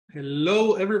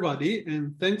Hello, everybody,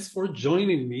 and thanks for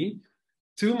joining me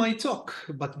to my talk.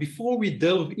 But before we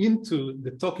delve into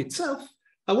the talk itself,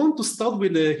 I want to start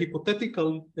with a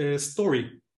hypothetical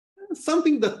story,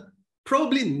 something that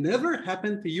probably never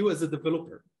happened to you as a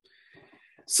developer.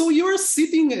 So you're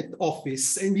sitting at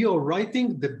office and you're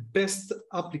writing the best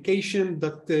application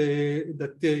that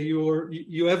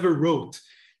you ever wrote.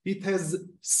 It has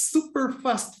super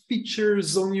fast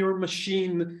features on your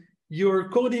machine. You're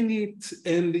coding it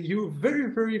and you're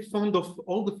very, very fond of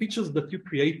all the features that you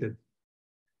created.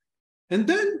 And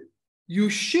then you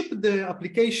ship the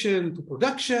application to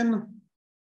production.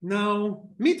 Now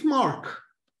meet Mark.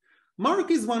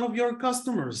 Mark is one of your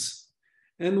customers.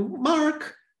 And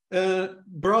Mark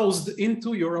browsed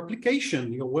into your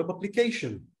application, your web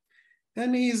application.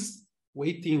 And he's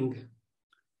waiting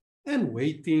and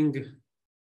waiting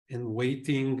and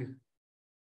waiting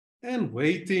and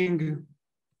waiting.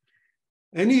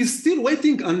 And he's still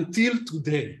waiting until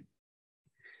today.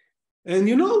 And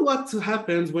you know what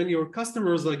happens when your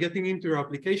customers are getting into your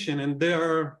application and they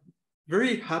are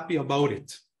very happy about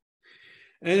it.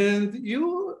 And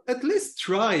you at least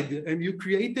tried and you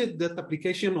created that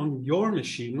application on your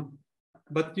machine,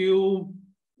 but you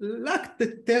lacked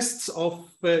the tests of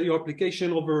your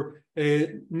application over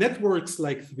networks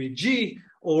like 3G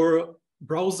or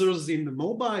browsers in the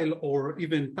mobile or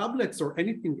even tablets or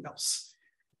anything else.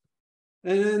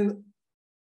 And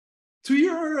to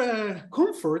your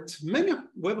comfort, many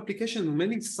web applications,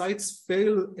 many sites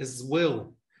fail as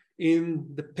well in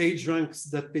the page ranks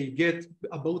that they get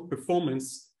about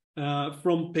performance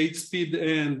from PageSpeed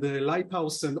and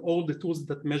Lighthouse and all the tools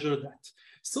that measure that.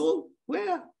 So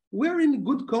we're in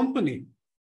good company.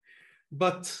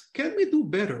 But can we do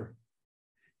better?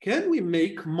 Can we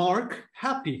make Mark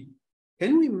happy?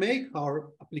 Can we make our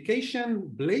application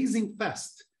blazing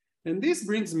fast? And this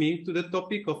brings me to the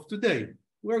topic of today.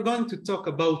 We're going to talk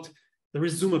about the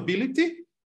resumability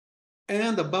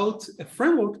and about a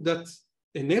framework that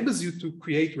enables you to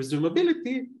create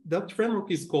resumability. That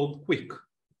framework is called Qwik.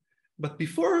 But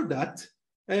before that,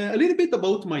 a little bit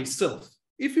about myself.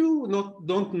 If you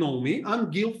don't know me, I'm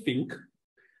Gil Fink.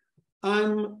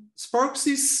 I'm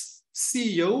Sparks's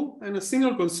CEO and a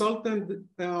senior consultant.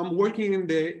 I'm working in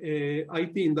the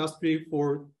IT industry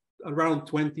for around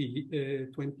 20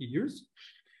 years.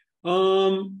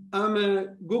 I'm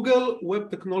a Google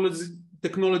Web Technologies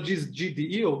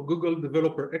GDE or Google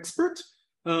Developer Expert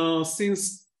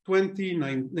since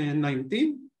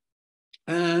 2019.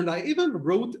 And I even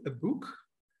wrote a book,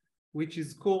 which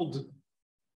is called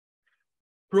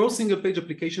Pro Single Page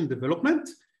Application Development.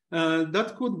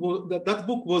 That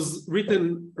book was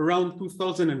written around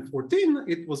 2014.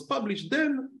 It was published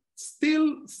then.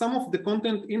 Still, some of the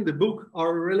content in the book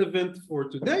are relevant for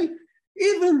today,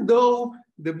 even though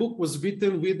the book was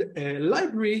written with a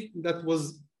library that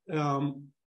was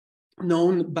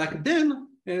known back then,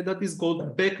 that is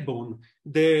called Backbone,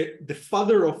 the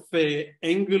father of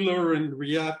Angular and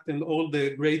React and all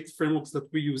the great frameworks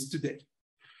that we use today.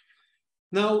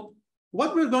 Now,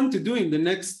 what we're going to do in the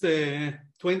next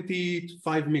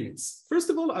 25 minutes.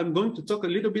 First of all, I'm going to talk a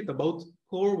little bit about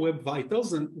Core Web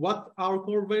Vitals and what are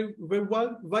Core Web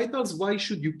Vitals, why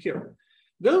should you care?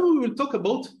 Then we will talk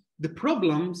about the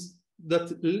problem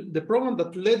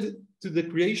that led to the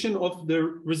creation of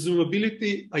the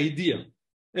resumability idea.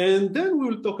 And then we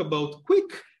will talk about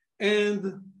Qwik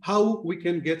and how we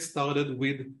can get started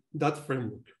with that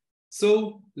framework.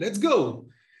 So let's go.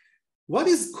 What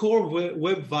is Core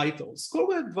Web Vitals? Core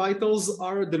Web Vitals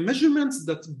are the measurements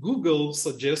that Google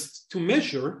suggests to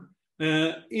measure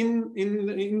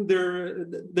in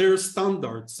their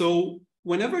standards. So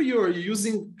whenever you are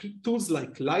using tools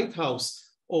like Lighthouse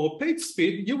or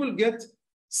PageSpeed, you will get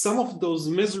some of those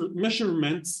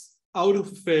measurements out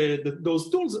of those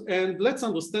tools. And let's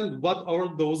understand what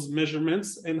are those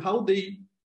measurements and how they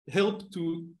help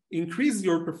to increase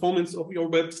your performance of your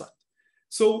website.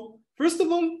 So first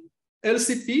of all,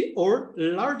 LCP or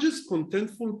largest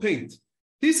contentful paint.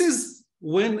 This is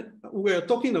when we're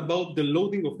talking about the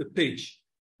loading of the page.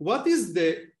 What is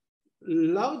the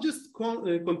largest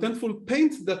contentful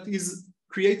paint that is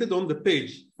created on the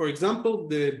page? For example,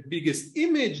 the biggest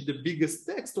image, the biggest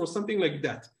text, or something like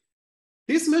that.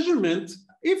 This measurement,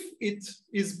 if it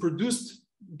is produced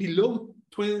below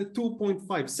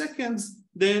 2.5 seconds,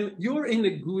 then you're in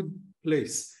a good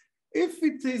place. If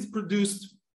it is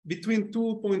produced between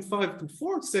 2.5 to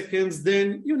 4 seconds,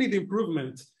 then you need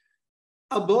improvement.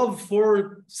 Above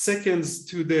 4 seconds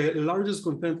to the largest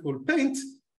contentful paint,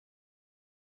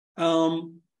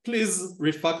 please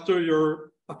refactor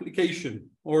your application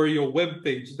or your web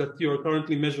page that you're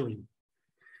currently measuring.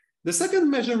 The second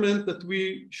measurement that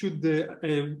we should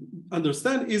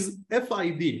understand is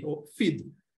FID, or feed,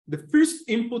 the first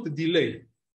input delay.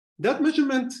 That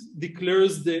measurement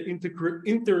declares the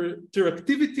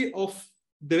interactivity of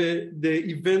the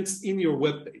events in your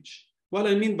web page. What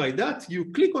I mean by that,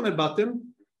 you click on a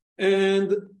button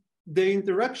and the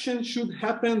interaction should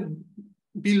happen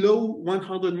below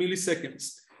 100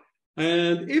 milliseconds.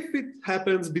 And if it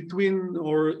happens between,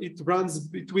 or it runs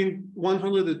between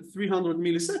 100 and 300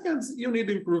 milliseconds, you need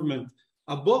improvement.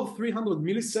 Above 300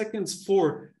 milliseconds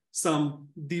for some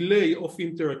delay of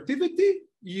interactivity,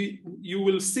 you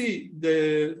will see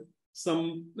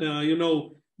some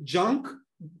junk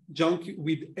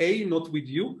with A, not with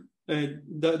U.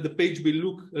 The page will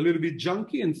look a little bit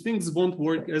junky and things won't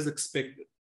work as expected.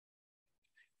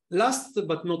 Last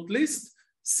but not least,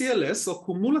 CLS, or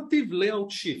cumulative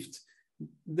layout shift.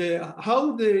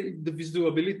 How the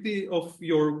visibility of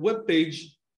your web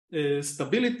page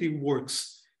stability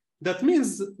works. That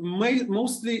means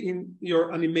mostly in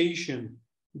your animation,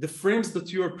 the frames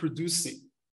that you are producing.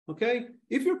 Okay,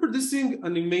 if you're producing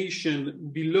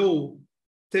animation below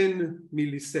 10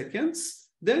 milliseconds,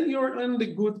 then you're on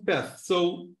the good path.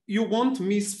 So you won't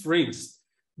miss frames.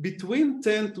 Between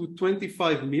 10 to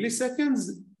 25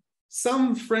 milliseconds,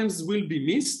 some frames will be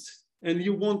missed and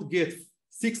you won't get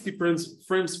 60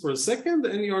 frames per second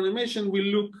and your animation will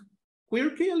look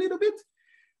quirky a little bit.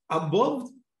 Above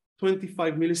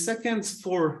 25 milliseconds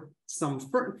for some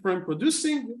frame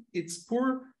producing, it's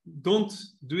poor. Don't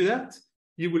do that.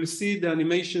 You will see the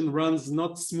animation runs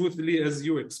not smoothly as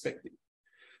you expected.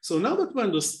 So now that we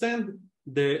understand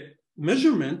the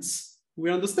measurements,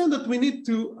 we understand that we need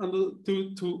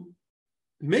to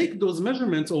make those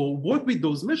measurements or work with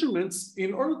those measurements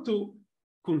in order to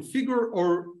configure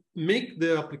or make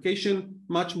the application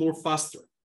much more faster.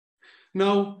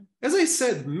 Now, as I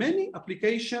said, many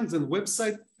applications and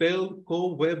websites fail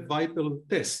core web vital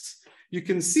tests. You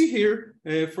can see here,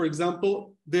 for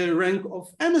example, the rank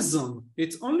of Amazon.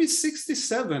 It's only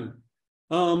 67.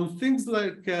 Things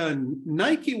like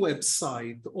Nike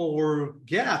website or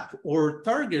Gap or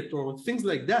Target or things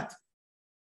like that.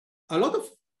 A lot of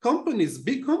companies,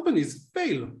 big companies,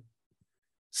 fail.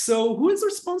 So who is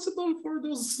responsible for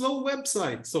those slow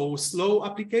websites or slow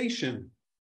application?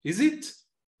 Is it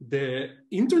the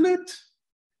internet?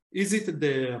 Is it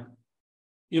the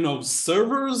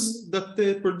servers that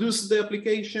produce the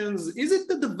applications? Is it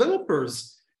the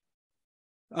developers?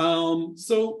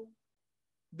 So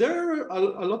there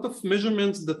are a lot of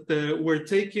measurements that were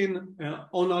taken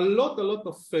on a lot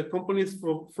of companies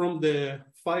from the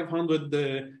 500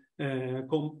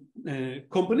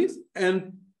 companies.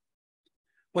 And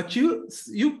what you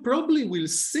probably will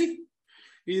see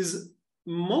is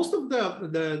most of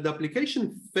the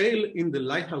application fail in the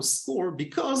Lighthouse score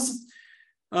because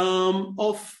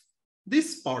of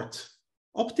this part,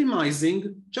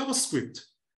 optimizing JavaScript.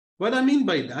 What I mean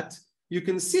by that, you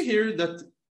can see here that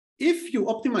if you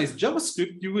optimize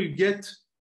JavaScript, you will get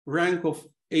rank of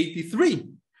 83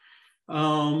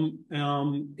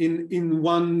 in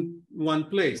one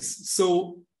place.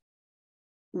 So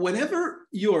whenever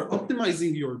you are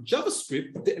optimizing your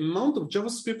JavaScript, the amount of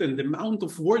JavaScript and the amount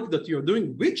of work that you're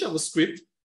doing with JavaScript,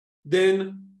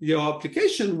 then your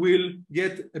application will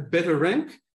get a better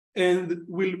rank and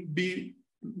will be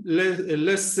not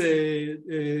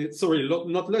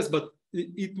less, but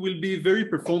it will be very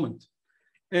performant.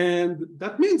 And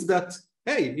that means that,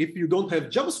 hey, if you don't have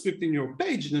JavaScript in your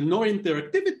page and no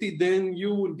interactivity, then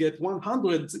you will get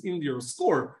 100 in your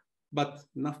score, but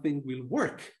nothing will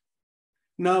work.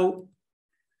 Now,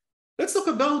 let's talk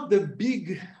about the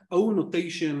big O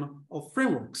notation of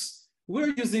frameworks.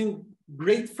 We're using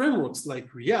great frameworks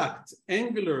like React,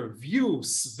 Angular, Vue,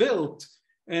 Svelte,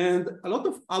 and a lot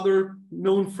of other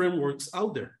known frameworks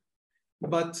out there.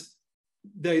 But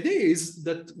the idea is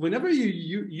that whenever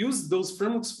you use those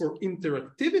frameworks for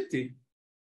interactivity,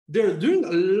 they're doing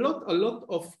a lot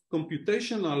of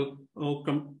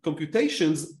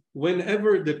computations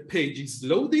whenever the page is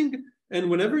loading and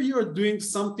whenever you're doing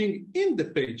something in the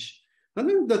page. I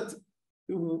mean that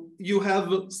you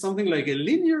have something like a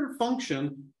linear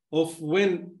function of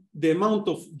when the amount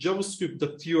of JavaScript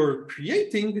that you're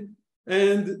creating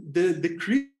and the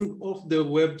decreasing of the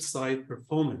website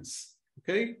performance,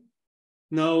 okay?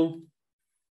 Now,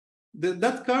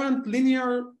 that current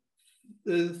linear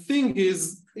thing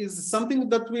is something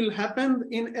that will happen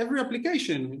in every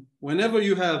application. Whenever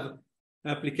you have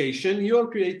application, you are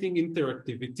creating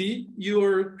interactivity, you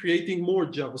are creating more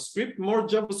JavaScript. More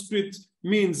JavaScript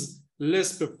means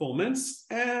less performance,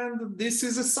 and this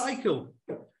is a cycle.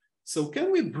 So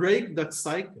can we break that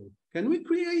cycle? can we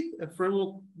create a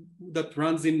framework that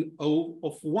runs in O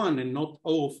of 1 and not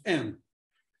O of n?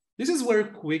 This is where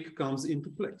Qwik comes into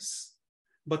place.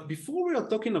 But before we are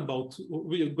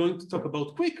going to talk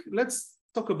about Qwik, let's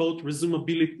talk about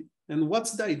resumability. And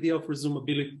what's the idea of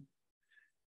resumability?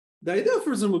 The idea of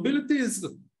resumability is,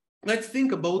 let's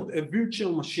think about a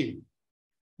virtual machine.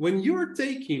 When you're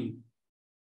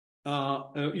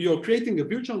you're creating a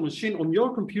virtual machine on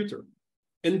your computer,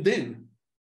 and then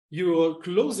you are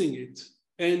closing it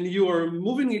and you are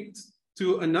moving it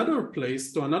to another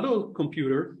place, to another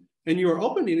computer, and you are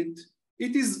opening it,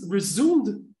 it is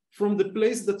resumed from the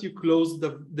place that you closed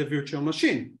the virtual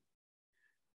machine.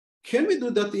 Can we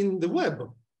do that in the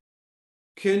web?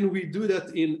 Can we do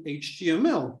that in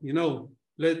HTML? You know,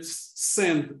 let's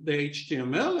send the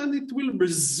HTML and it will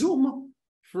resume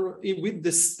with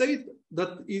the state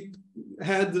that it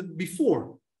had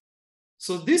before.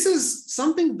 So this is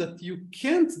something that you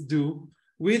can't do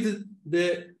with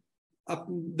the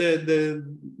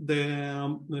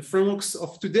frameworks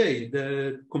of today,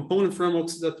 the component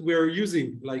frameworks that we're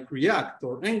using, like React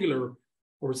or Angular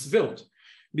or Svelte,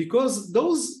 because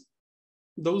those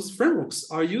frameworks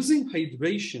are using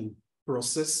hydration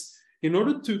process in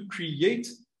order to create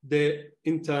the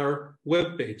entire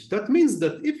web page. That means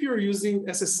that if you're using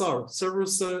SSR,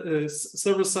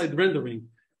 server-side rendering,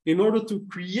 in order to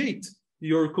create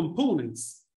your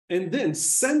components and then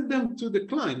send them to the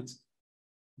client,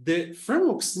 the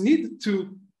frameworks need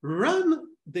to run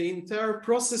the entire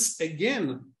process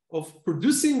again of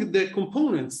producing the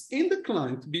components in the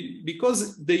client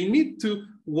because they need to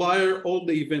wire all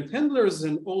the event handlers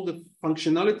and all the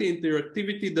functionality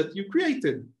interactivity that you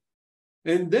created.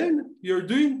 And then you're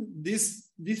doing this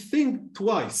thing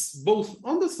twice, both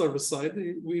on the server side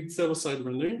with server-side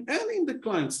rendering and in the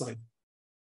client side.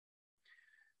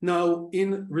 Now,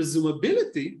 in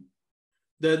resumability,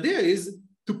 the idea is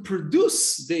to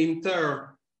produce the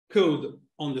entire code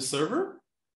on the server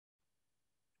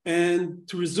and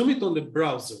to resume it on the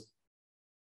browser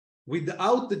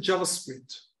without the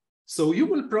JavaScript. So you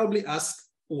will probably ask,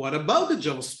 what about the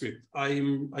JavaScript?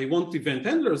 I want event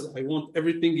handlers. I want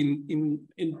everything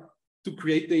to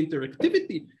create the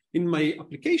interactivity in my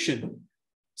application.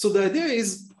 So the idea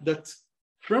is that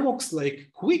frameworks like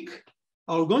Qwik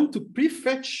are going to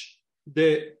prefetch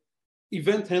the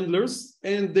event handlers,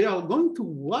 and they are going to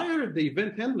wire the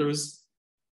event handlers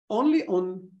only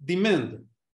on demand,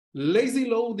 lazy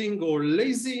loading or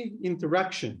lazy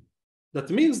interaction. That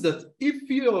means that if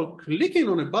you are clicking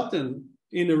on a button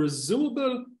in a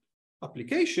resumable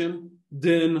application,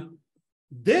 then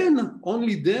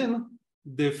only then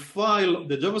the file,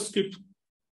 the JavaScript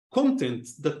content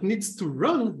that needs to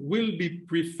run will be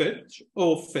prefetched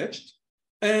or fetched,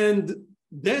 and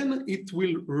then it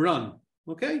will run,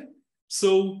 okay?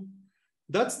 So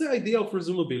that's the idea of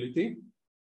resumability,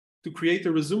 to create a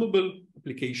resumable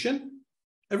application.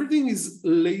 Everything is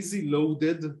lazy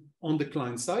loaded on the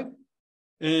client side.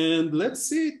 And let's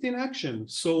see it in action.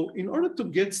 So in order to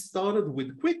get started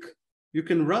with Qwik, you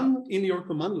can run in your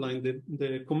command line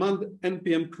the command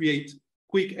npm create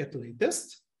Qwik at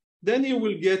latest. Then you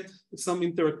will get some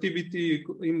interactivity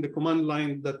in the command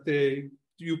line that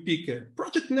you pick a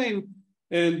project name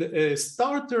and a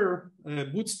starter, a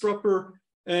bootstrapper,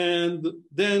 and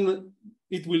then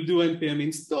it will do npm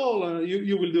install.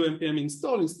 You will do npm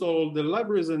install the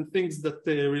libraries and things that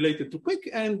related to Qwik,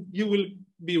 and you will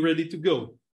be ready to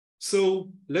go.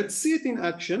 So let's see it in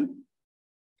action.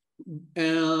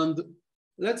 And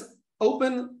let's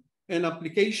open an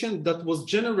application that was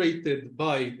generated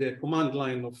by the command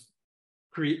line of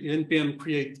npm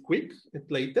create Qwik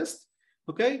at latest.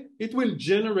 Okay, it will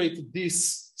generate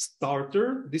this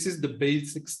starter. This is the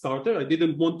basic starter. I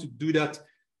didn't want to do that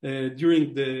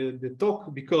during the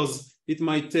talk because it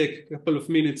might take a couple of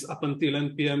minutes up until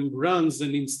npm runs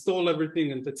and install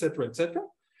everything and etc. etc.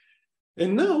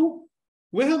 And now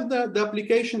we have the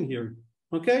application here.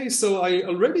 Okay, so I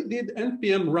already did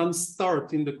npm run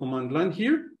start in the command line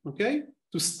here. Okay,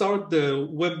 to start the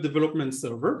web development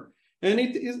server, and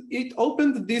it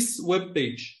opened this web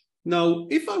page. Now,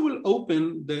 if I will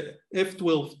open the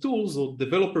F12 tools or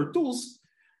developer tools,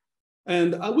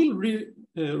 and I will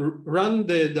run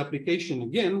the application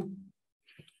again,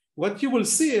 what you will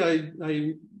see,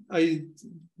 I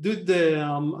did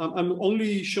I'm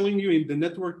only showing you in the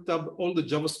network tab all the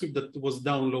JavaScript that was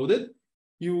downloaded.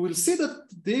 You will see that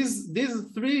these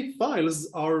three files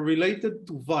are related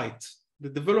to Vite, the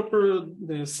developer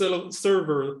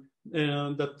server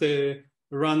that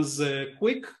runs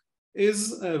Qwik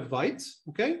is Vite,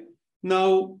 okay?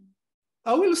 Now,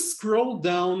 I will scroll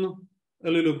down a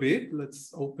little bit.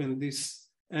 Let's open this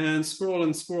and scroll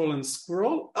and scroll and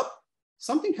scroll up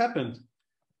something happened.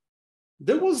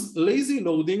 There was lazy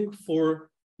loading for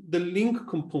the link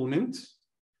component,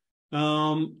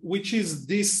 which is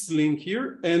this link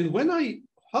here. And when I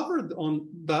hovered on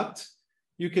that,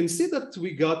 you can see that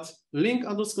we got link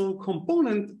underscore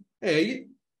component A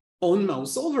on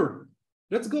mouse over.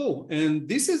 Let's go. And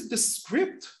this is the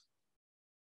script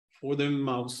for the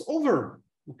mouse over,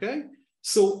 okay?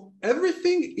 So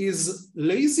everything is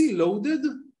lazy loaded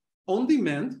on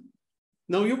demand.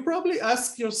 Now you probably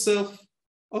ask yourself,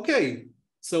 okay,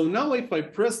 so now if I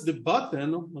press the button,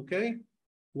 okay,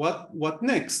 what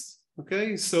next?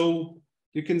 Okay, so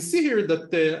you can see here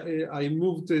that I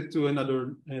moved to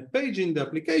another page in the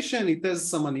application. It has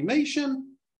some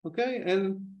animation, okay,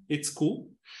 and it's cool.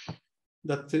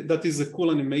 That is a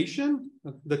cool animation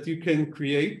that you can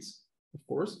create, of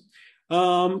course.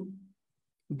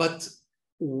 But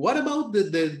what about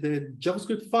the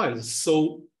JavaScript files?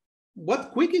 So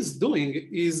what Qwik is doing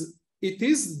is it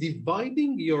is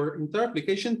dividing your entire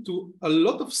application to a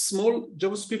lot of small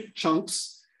JavaScript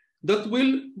chunks that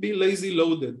will be lazy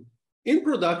loaded. In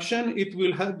production, it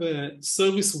will have a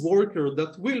service worker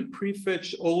that will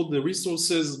prefetch all the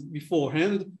resources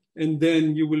beforehand, and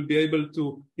then you will be able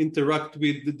to interact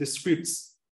with the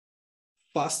scripts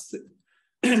fast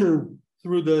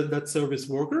through that service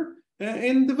worker.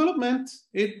 In development,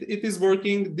 it is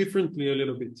working differently a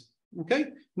little bit, okay?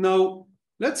 Now,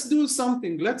 let's do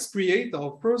something. Let's create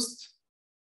our first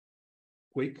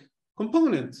Qwik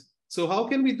component. So how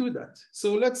can we do that?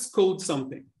 So let's code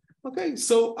something. Okay,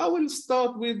 so I will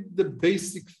start with the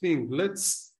basic thing.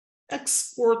 Let's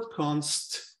export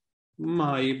const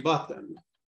my button.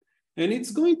 And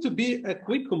it's going to be a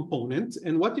Qwik component.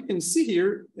 And what you can see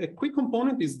here, a Qwik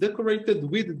component is decorated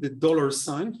with the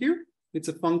 $sign here. It's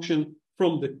a function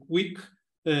from the Qwik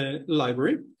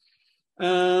library.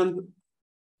 And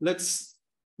let's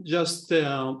just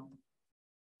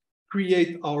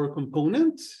create our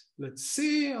component. Let's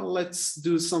see, let's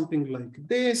do something like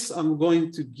this. I'm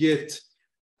going to get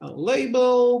a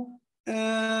label,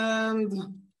 and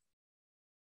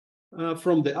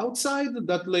from the outside,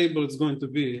 that label is going to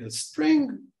be a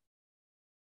string.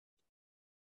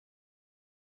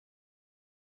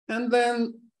 And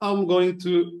then I'm going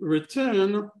to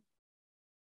return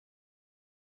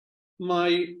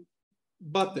my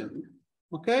button,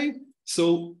 okay?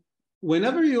 So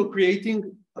whenever you're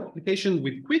creating application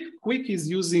with Qwik, Qwik is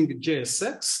using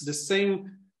JSX, the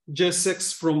same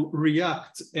JSX from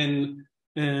React and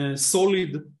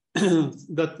Solid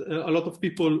that a lot of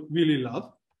people really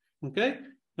love, okay?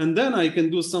 And then I can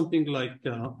do something like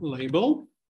label,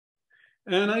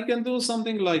 and I can do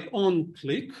something like on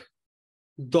click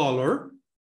 $,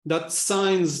 that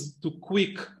signs to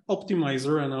Qwik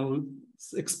optimizer, and I'll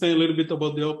explain a little bit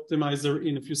about the optimizer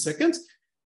in a few seconds.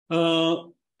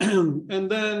 And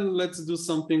then let's do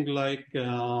something like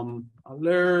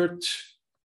alert,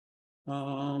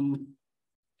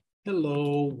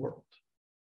 hello world.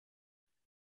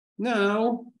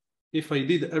 Now, if I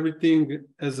did everything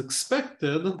as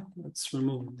expected, let's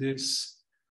remove this,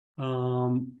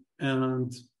 and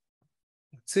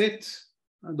that's it.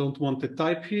 I don't want a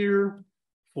type here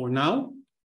for now.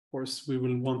 Of course, we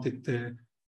will want it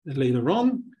later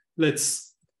on.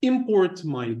 Let's import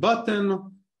my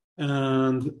button,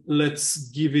 and let's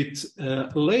give it a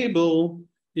label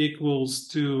equals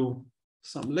to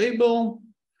some label,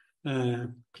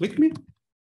 click me.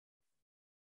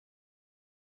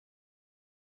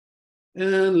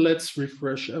 And let's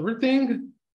refresh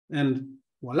everything. And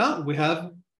voila, we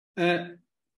have a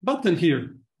button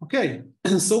here. Okay,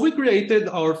 so we created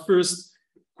our first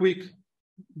Qwik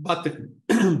button.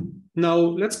 Now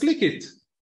let's click it.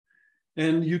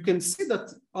 And you can see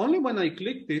that only when I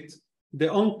clicked it, the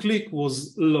on click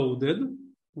was loaded,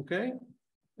 okay?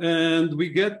 And we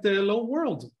get the hello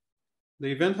world, the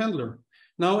event handler.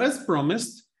 Now, as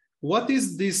promised, what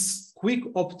is this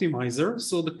Qwik optimizer?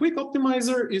 So the Qwik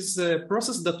optimizer is a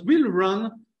process that will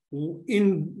run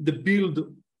in the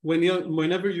build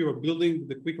whenever you are building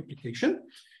the Qwik application,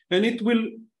 and it will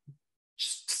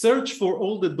search for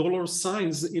all the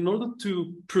 $signs in order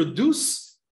to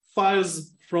produce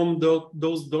files from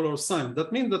those $signs.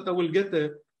 That means that I will get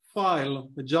a file,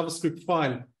 a JavaScript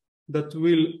file that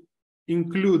will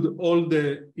include all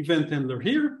the event handler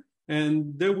here,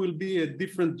 and there will be a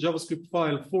different JavaScript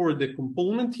file for the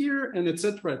component here, and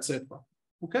etc., etc.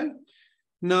 Okay.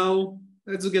 Now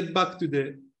let's get back to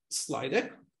the slide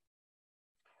deck.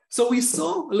 So we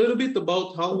saw a little bit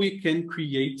about how we can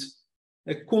create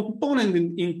a component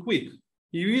in Qwik.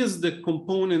 You use the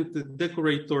component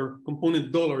decorator,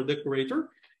 component $decorator,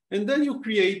 and then you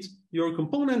create your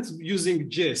component using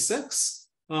JSX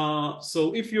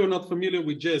So if you're not familiar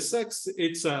with JSX,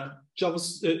 it's a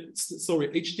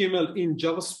HTML in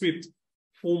JavaScript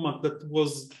format that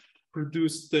was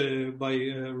produced by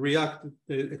React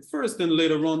at first, and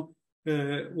later on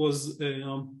was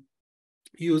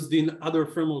used in other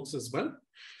frameworks as well.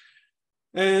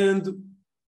 And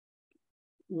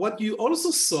what you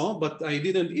also saw, but I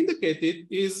didn't indicate it,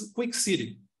 is Qwik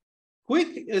City.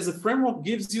 Qwik as a framework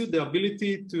gives you the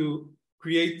ability to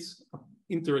create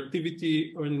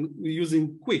interactivity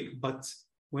using Qwik, but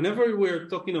whenever we're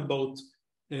talking about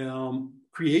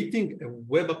creating a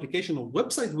web application or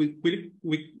website with Qwik,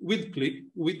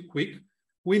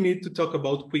 we need to talk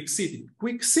about Qwik City.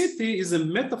 Qwik City is a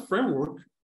meta framework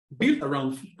built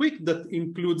around Qwik that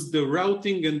includes the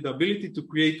routing and the ability to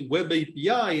create web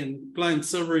API and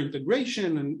client-server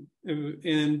integration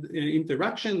and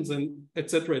interactions and et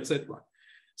cetera, et cetera.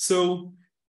 So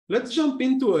let's jump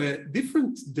into a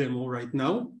different demo right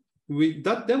now.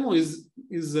 That demo is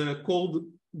called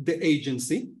The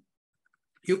Agency.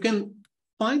 You can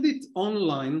find it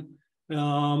online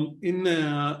in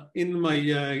my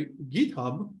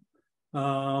GitHub.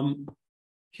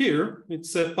 Here,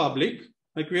 it's public.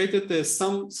 I created a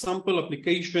sample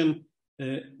application,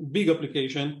 big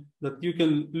application that you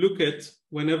can look at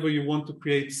whenever you want to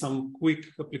create some quick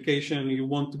application, you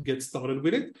want to get started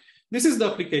with it. This is the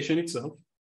application itself.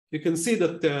 You can see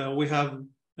that we have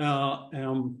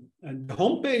the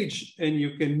home page, and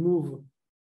you can move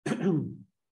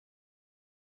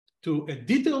to a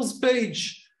details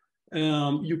page.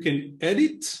 You can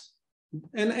edit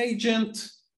an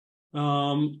agent.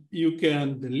 You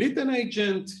can delete an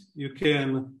agent. You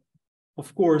can,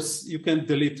 of course, you can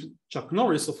delete Chuck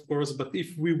Norris, of course, but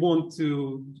if we want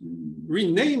to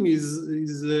rename his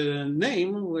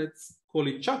name, let's call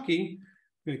it Chucky,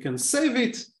 we can save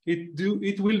it.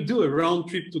 It will do a round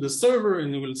trip to the server,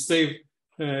 and it will save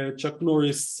Chuck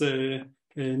Norris'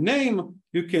 name.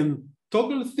 You can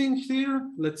toggle things here.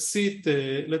 Let's see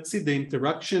the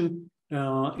interaction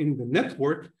in the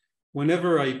network.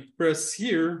 Whenever I press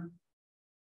here,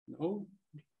 no.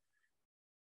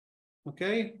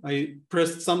 Okay, I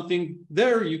pressed something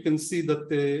there. You can see that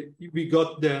we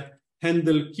got the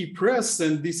handle key press,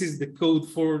 and this is the code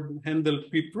for handle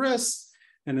key press,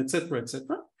 and et cetera, et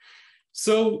cetera.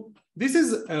 So this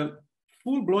is a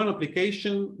full-blown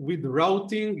application with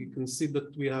routing. You can see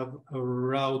that we have a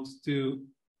route to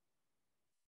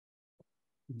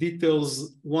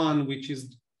details one, which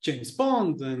is James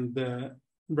Bond, and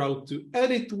route to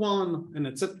edit one, and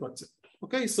et cetera, et cetera.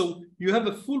 Okay, so you have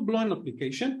a full-blown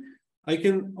application. I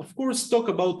can, of course, talk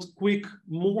about Qwik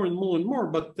more and more and more,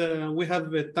 but we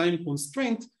have a time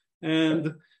constraint,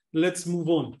 and let's move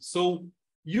on. So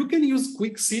you can use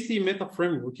Qwik City Meta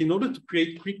Framework in order to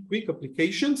create Qwik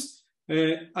applications.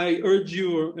 I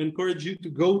encourage you to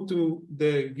go to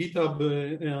the GitHub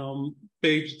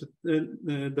page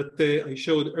that I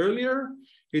showed earlier.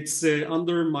 It's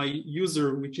under my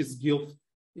user, which is Gilf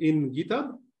in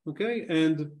GitHub, okay,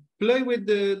 and play with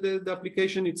the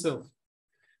application itself.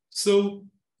 So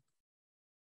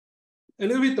a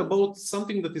little bit about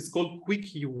something that is called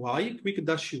Qwik UI,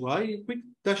 Qwik-UI.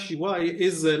 Qwik-UI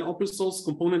is an open source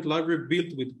component library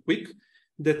built with Qwik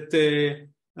that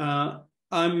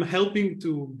I'm helping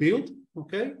to build,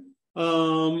 okay?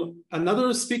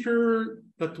 Another speaker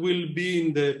that will be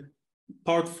in the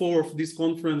part 4 of this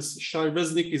conference, Shai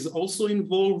Resnick, is also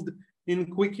involved in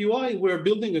Qwik UI. We're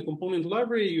building a component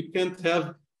library. You can't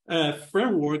have a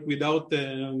framework without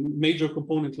a major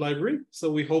component library.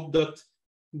 So we hope that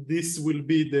this will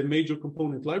be the major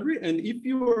component library. And if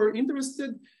you are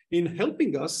interested in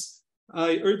helping us,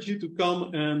 I urge you to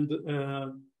come and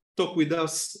talk with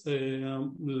us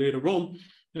later on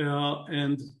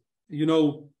and, you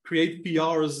know, create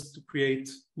PRs to create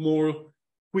more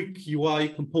Qwik UI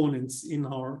components in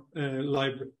our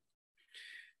library.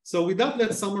 So with that,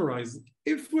 let's summarize.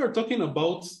 If we're talking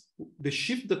about the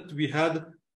shift that we had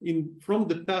from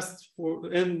the past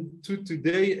to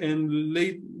today and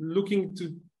looking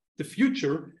to the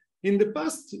future, in the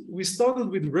past, we started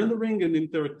with rendering and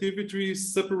interactivity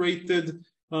separated.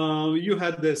 You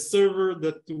had the server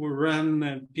that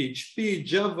ran PHP,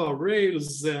 Java,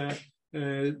 Rails,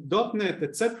 .NET,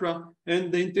 etc.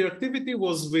 And the interactivity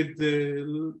was with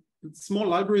the small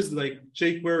libraries like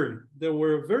jQuery. They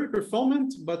were very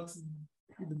performant, but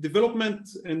the development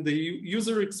and the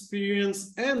user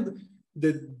experience and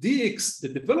the DX, the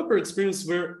developer experience,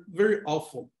 were very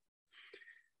awful.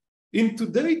 In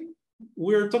today,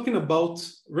 we're talking about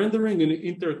rendering and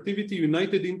interactivity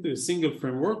united into a single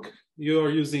framework. You are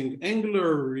using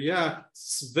Angular, React,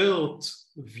 Svelte,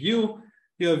 Vue.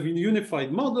 You have a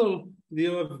unified model.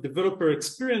 You have developer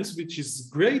experience, which is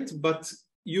great, but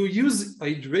you use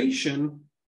iteration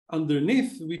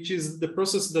underneath, which is the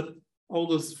process that all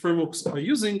those frameworks are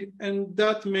using, and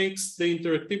that makes the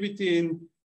interactivity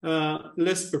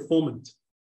less performant.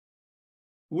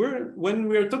 When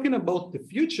we're talking about the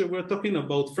future, we're talking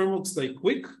about frameworks like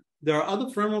Qwik. There are other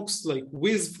frameworks like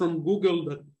Wiz from Google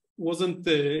that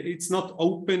it's not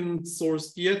open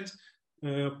sourced yet,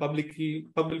 publicly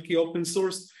open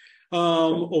sourced,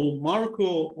 or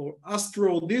Marco or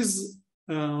Astro. These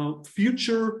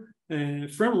future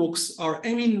frameworks are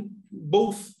aiming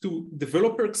both to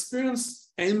developer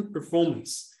experience and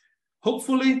performance.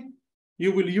 Hopefully,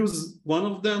 you will use one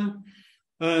of them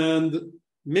and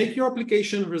make your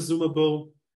application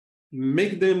resumable,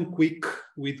 make them quick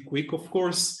with Qwik, of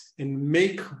course, and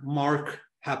make Mark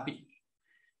happy.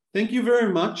 Thank you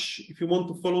very much. If you want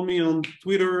to follow me on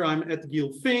Twitter, I'm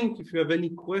 @GilFink. If you have any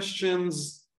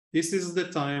questions, this is the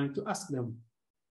time to ask them.